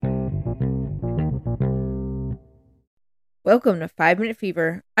Welcome to 5 Minute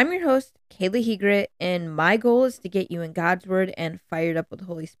Fever. I'm your host, Kaylee Hegret, and my goal is to get you in God's Word and fired up with the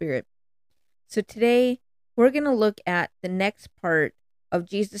Holy Spirit. So today, we're going to look at the next part of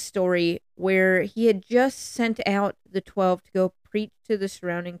Jesus' story where he had just sent out the 12 to go preach to the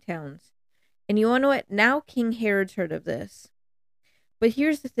surrounding towns. And you want to know what? Now King Herod's heard of this. But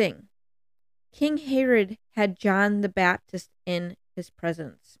here's the thing. King Herod had John the Baptist in his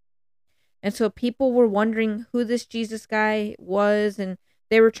presence. And so people were wondering who this Jesus guy was, and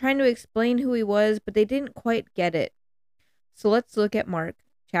they were trying to explain who he was, but they didn't quite get it. So let's look at Mark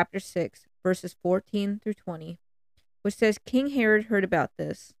chapter 6, verses 14 through 20, which says, King Herod heard about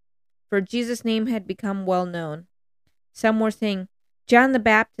this, for Jesus' name had become well known. Some were saying, John the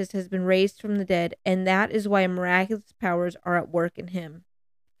Baptist has been raised from the dead, and that is why miraculous powers are at work in him.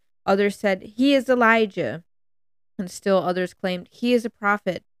 Others said, he is Elijah. And still others claimed, he is a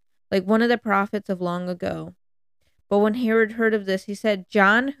prophet, like one of the prophets of long ago. But when Herod heard of this, he said,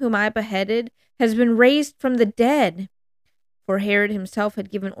 John, whom I beheaded, has been raised from the dead. For Herod himself had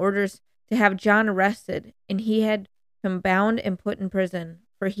given orders to have John arrested, and he had him bound and put in prison.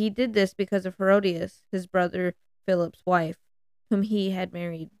 For he did this because of Herodias, his brother Philip's wife, whom he had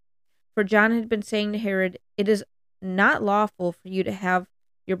married. For John had been saying to Herod, it is not lawful for you to have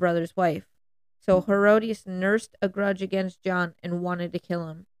your brother's wife. So Herodias nursed a grudge against John and wanted to kill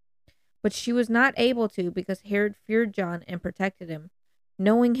him. But she was not able to, because Herod feared John and protected him,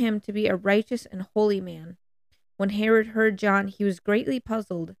 knowing him to be a righteous and holy man. When Herod heard John, he was greatly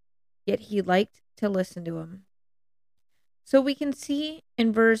puzzled, yet he liked to listen to him. So we can see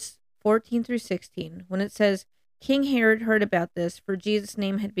in verse 14 through 16, when it says, King Herod heard about this, for Jesus'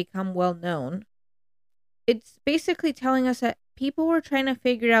 name had become well known. It's basically telling us that people were trying to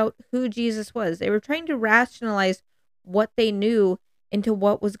figure out who Jesus was. They were trying to rationalize what they knew into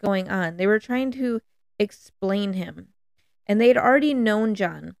what was going on. They were trying to explain him. And they had already known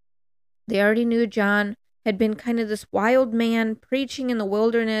John. They already knew John had been kind of this wild man preaching in the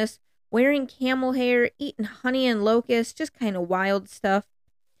wilderness, wearing camel hair, eating honey and locusts, just kind of wild stuff.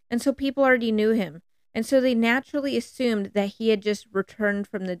 And so people already knew him. And so they naturally assumed that he had just returned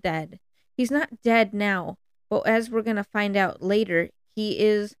from the dead. He's not dead now, but as we're going to find out later, he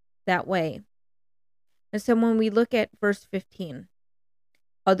is that way. And so when we look at verse 15,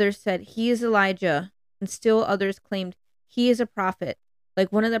 others said, he is Elijah, and still others claimed he is a prophet,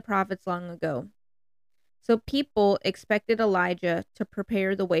 like one of the prophets long ago. So people expected Elijah to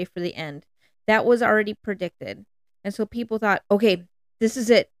prepare the way for the end. That was already predicted. And so people thought, okay, this is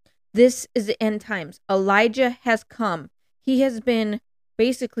it. This is the end times. Elijah has come. He has been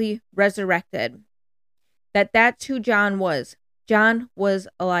basically resurrected. That's who John was. John was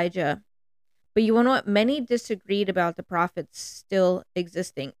Elijah. But you want to know what? Many disagreed about the prophets still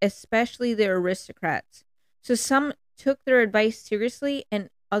existing, especially the aristocrats. So some took their advice seriously and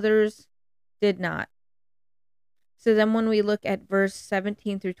others did not. So then when we look at verse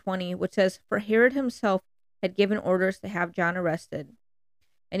 17 through 20, which says, for Herod himself had given orders to have John arrested,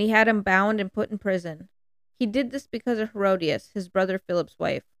 and he had him bound and put in prison. He did this because of Herodias, his brother Philip's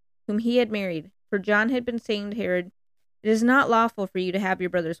wife, whom he had married. For John had been saying to Herod, it is not lawful for you to have your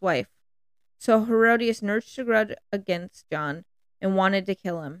brother's wife. So Herodias nursed a grudge against John and wanted to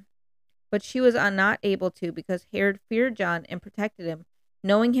kill him. But she was not able to, because Herod feared John and protected him,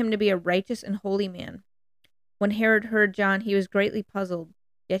 knowing him to be a righteous and holy man. When Herod heard John, he was greatly puzzled,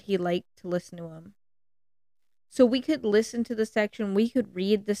 yet he liked to listen to him. So we could listen to the section, we could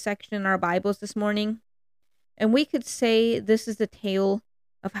read the section in our Bibles this morning, and we could say this is the tale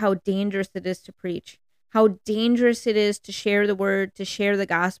of how dangerous it is to preach. How dangerous it is to share the word, to share the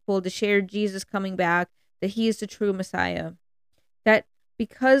gospel, to share Jesus coming back, that he is the true Messiah. That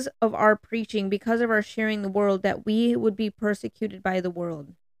because of our preaching, because of our sharing the world, that we would be persecuted by the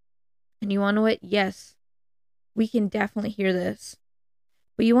world. And you want to know what? Yes, we can definitely hear this.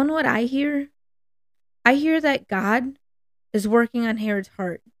 But you want to know what I hear? I hear that God is working on Herod's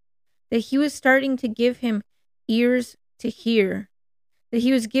heart. That he was starting to give him ears to hear. That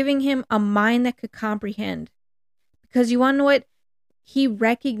he was giving him a mind that could comprehend. Because you want to know what? He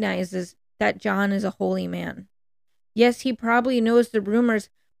recognizes that John is a holy man. Yes, he probably knows the rumors,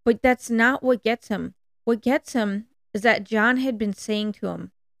 but that's not what gets him. What gets him is that John had been saying to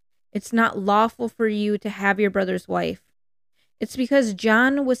him, it's not lawful for you to have your brother's wife. It's because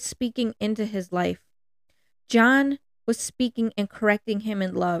John was speaking into his life. John was speaking and correcting him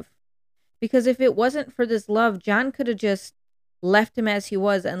in love. Because if it wasn't for this love, John could have just left him as he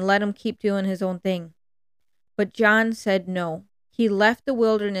was and let him keep doing his own thing. But John said no. He left the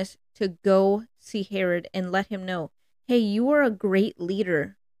wilderness to go see Herod and let him know, hey, you are a great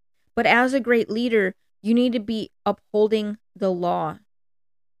leader. But as a great leader, You need to be upholding the law.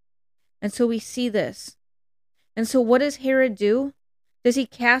 And so we see this. And so what does Herod do? Does he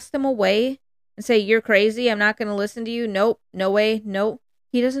cast them away and say, "You're crazy, I'm not going to listen to you"? Nope, no way, nope.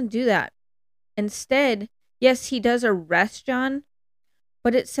 He doesn't do that. Instead, yes, he does arrest John,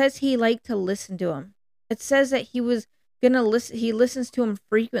 but it says he liked to listen to him. It says that he was going to listen, he listens to him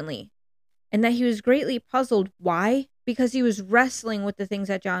frequently, and that he was greatly puzzled. Why? Because he was wrestling with the things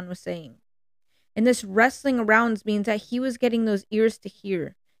that John was saying. And this wrestling around means that he was getting those ears to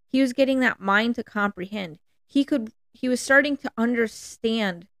hear. He was getting that mind to comprehend. He was starting to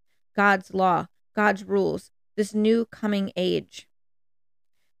understand God's law, God's rules, this new coming age.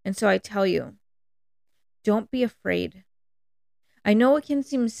 And so I tell you, don't be afraid. I know it can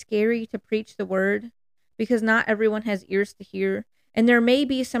seem scary to preach the word because not everyone has ears to hear. And there may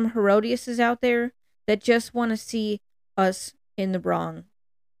be some Herodiases out there that just want to see us in the wrong.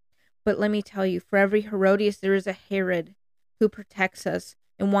 But let me tell you, for every Herodias, there is a Herod who protects us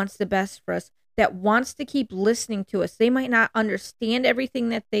and wants the best for us, that wants to keep listening to us. They might not understand everything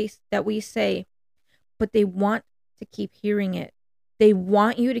that we say, but they want to keep hearing it. They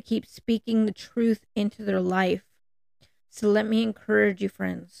want you to keep speaking the truth into their life. So let me encourage you,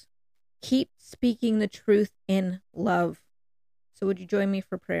 friends. Keep speaking the truth in love. So would you join me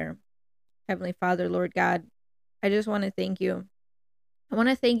for prayer? Heavenly Father, Lord God, I just want to thank you. I want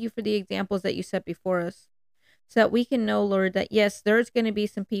to thank you for the examples that you set before us so that we can know, Lord, that yes, there's going to be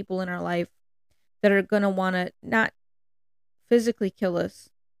some people in our life that are going to want to not physically kill us,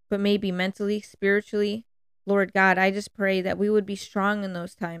 but maybe mentally, spiritually. Lord God, I just pray that we would be strong in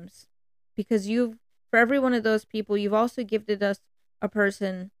those times, because for every one of those people, you've also gifted us a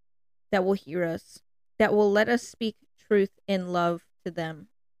person that will hear us, that will let us speak truth in love to them.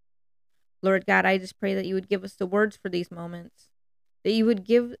 Lord God, I just pray that you would give us the words for these moments, that you would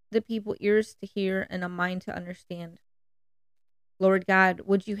give the people ears to hear and a mind to understand. Lord God,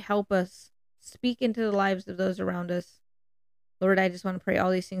 would you help us speak into the lives of those around us? Lord, I just want to pray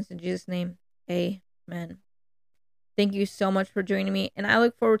all these things in Jesus' name. Amen. Thank you so much for joining me, and I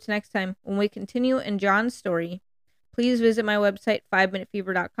look forward to next time when we continue in John's story. Please visit my website,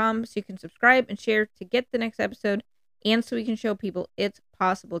 5minutefever.com, so you can subscribe and share to get the next episode, and so we can show people it's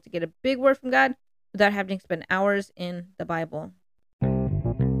possible to get a big word from God without having to spend hours in the Bible.